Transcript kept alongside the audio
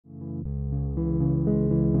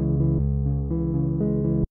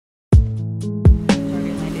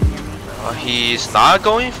He's not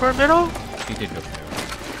going for middle? He did go for middle.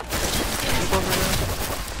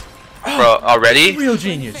 Bro, already? Real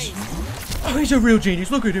genius. Oh, he's a real genius.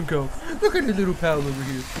 Look at him go. Look at the little pal over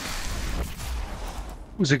here.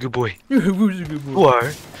 Who's a good boy? Who's a good boy? Who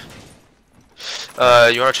are?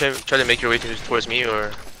 You wanna try to make your way towards me,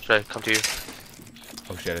 or should I come to you?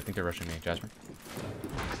 Oh shit, I think they're rushing me. Jasmine.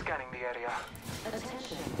 Scanning the area. I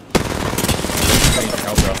need your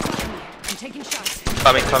help, bro. I'm taking shots.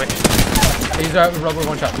 Coming. He's Loba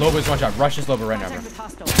one shot. Loba's one shot. Rush this Loba right now, bro.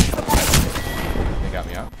 They got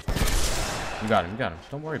me out. You got him.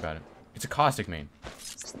 Don't worry about it. It's a caustic main.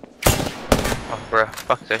 Oh, bro,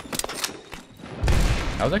 fuck it.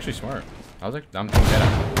 That was actually smart. I'm dead at him.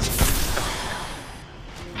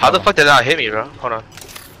 How the fuck did that not hit me, bro? Hold on.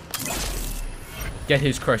 Get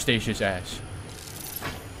his crustaceous ass.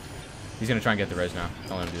 He's gonna try and get the res now.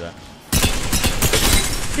 Don't let him do that.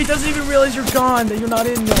 He doesn't even realize you're gone, that you're not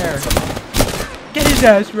in there. Get his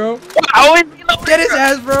ass, bro. Get his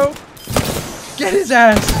ass, bro. Get his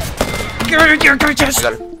ass.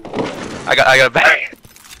 I got a bag.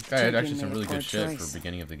 Guy had actually some really good shit for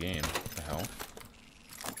beginning of the game. What the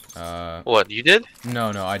hell? What, you did?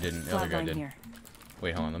 No, I didn't. The other guy did. Here.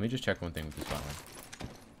 Wait, hold on. Let me just check one thing with this flatline.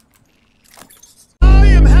 I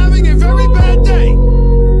am having a very bad day.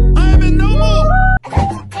 I am in no mood.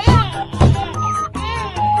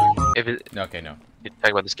 If it, Okay, no. you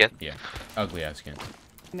talking about the skin? Yeah. Ugly ass skin.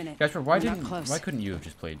 Minute. Jasper, why We're not close. couldn't you have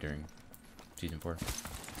just played during season 4?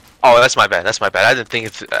 Oh, that's my bad. I didn't think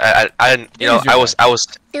it's. I didn't. You know, I was. I was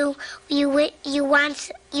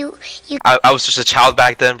just a child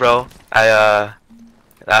back then, bro.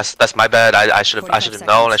 That's my bad. I should have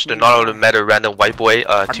known. I should have not only met a random white boy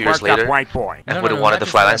 2 years later. White boy. I would have wanted the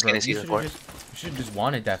flatline skin in You season 4. You should have just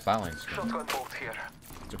wanted that flatline skin. Shotgun bolt here.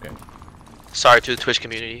 It's okay. Sorry to the Twitch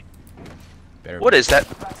community. Better What is that?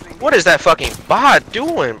 What is that fucking bot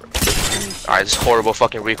doing? Alright, this horrible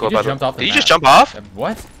fucking recoil. He just jumped off the Did you map. just jump off?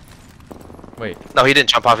 What? Wait. No, he didn't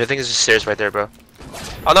jump off. I think it's just stairs right there, bro.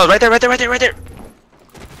 Oh no, right there. Got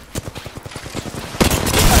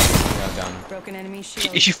down. Broken enemy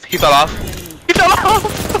shield. He fell off. He fell off.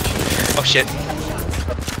 Oh shit.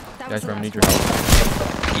 Guys, bro, I need your help.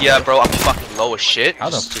 Yeah, bro, I'm fucking low as shit. How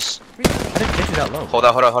the Just I didn't get you that low. hold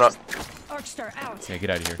on. Arc star out. Yeah,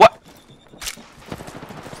 get out of here. What?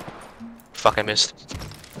 Fuck, I missed.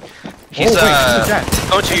 He's going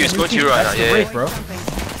to you. He's going to you right now. That's the Yeah. Wraith, bro.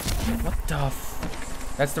 What the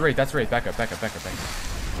f? That's the Wraith. Back up.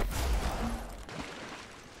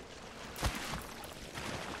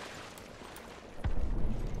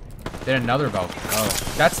 Then another Valk. Oh,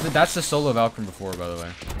 that's the solo Valk from before, by the way.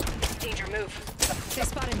 Danger move. They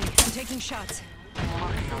spotted me. I'm taking shots.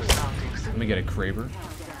 Let me get a Kraber.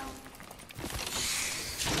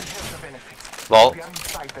 Well,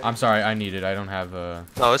 I'm sorry, I need it. I don't have no,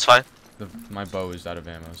 it's fine. my bow is out of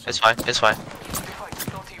ammo. So. It's fine.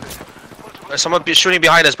 There's someone shooting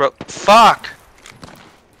behind us, bro. Fuck.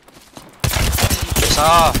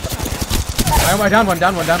 Ah. I down one.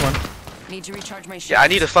 Need to recharge my shield. Yeah, I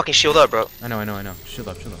need to fucking shield up, bro. I know. Shield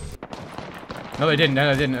up. No, they didn't.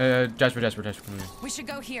 Jasper, come here. We should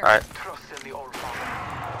go here. Alright, Trust in the old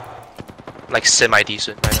father. like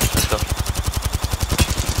semi-decent right now. Let's go.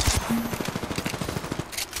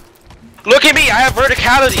 Look at me! I have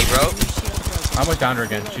verticality, bro. I almost downed her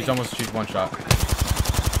again. She's one shot.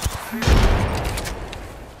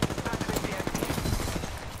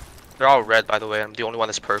 They're all red, by the way. I'm the only one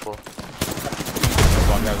that's purple. That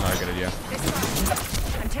was not a good idea.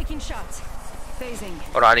 I'm taking shots. Phasing.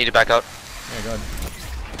 Hold on, I need to back out. Yeah, go ahead.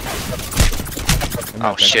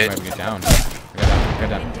 Oh, shit. Get down. Get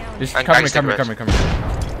down. Just I cover me. can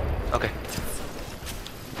Okay.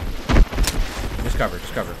 Just cover.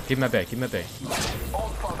 Keep him at bay.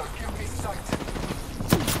 Old father, QP sight.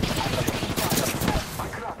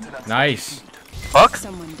 Nice. Fuck?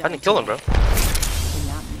 Someone I didn't kill him, bro. Not me.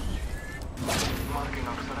 Marking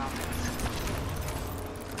our surroundings.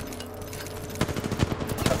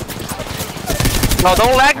 No,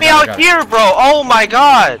 don't lag me I got out it. here, bro. Oh my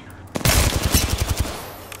god.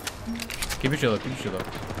 Keep your shield up.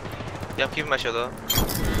 Yeah, I'm keeping my shield up.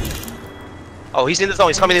 Oh, he's in the zone.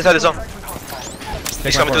 He's coming inside the zone.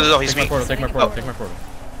 He's coming through the zone. He's Take my portal.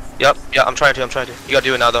 Yep. Yeah, I'm trying to. You gotta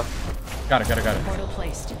do it now, though. Got it. Portal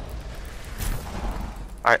placed.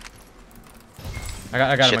 Alright. I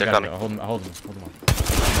got Shit, him. they're coming. Hold him off.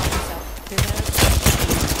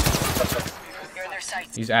 You're in their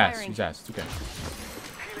sights. He's ass. Firing. It's okay.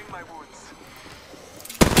 Healing my wounds.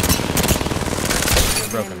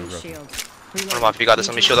 Broken. Enemy shield. Hold him off. You got this.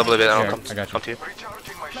 Let me shield up a little bit. Yeah, And I'll I got you. come to you.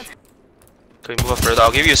 Recharging my shield. Can we move up further?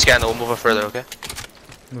 I'll give you a scan. Then we'll move up further. Okay.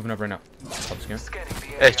 Moving up right now. Up the Scanning the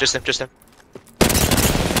Hey, area. just him, just him.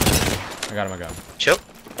 I got him. Chill.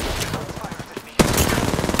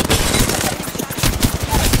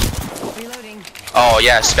 Reloading. Oh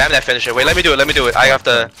yeah, spam that finisher. Wait, let me do it. I have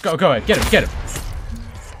to. Go ahead. Get him.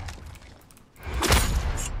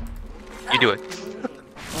 You do it.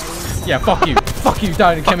 Yeah, fuck you. Fuck you,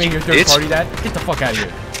 dying and Fuck coming you, here third bitch. party that. Get the fuck out of here.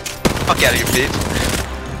 Fuck out of here,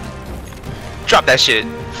 bitch. Drop that shit.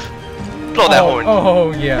 Blow that horn.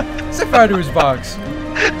 Oh yeah. Set fire to his box.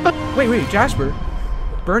 Wait, Jasper.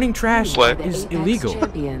 Burning trash What? is illegal.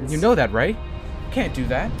 You know that, right? Can't do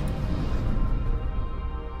that.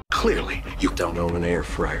 Clearly, you don't own an air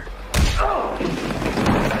fryer.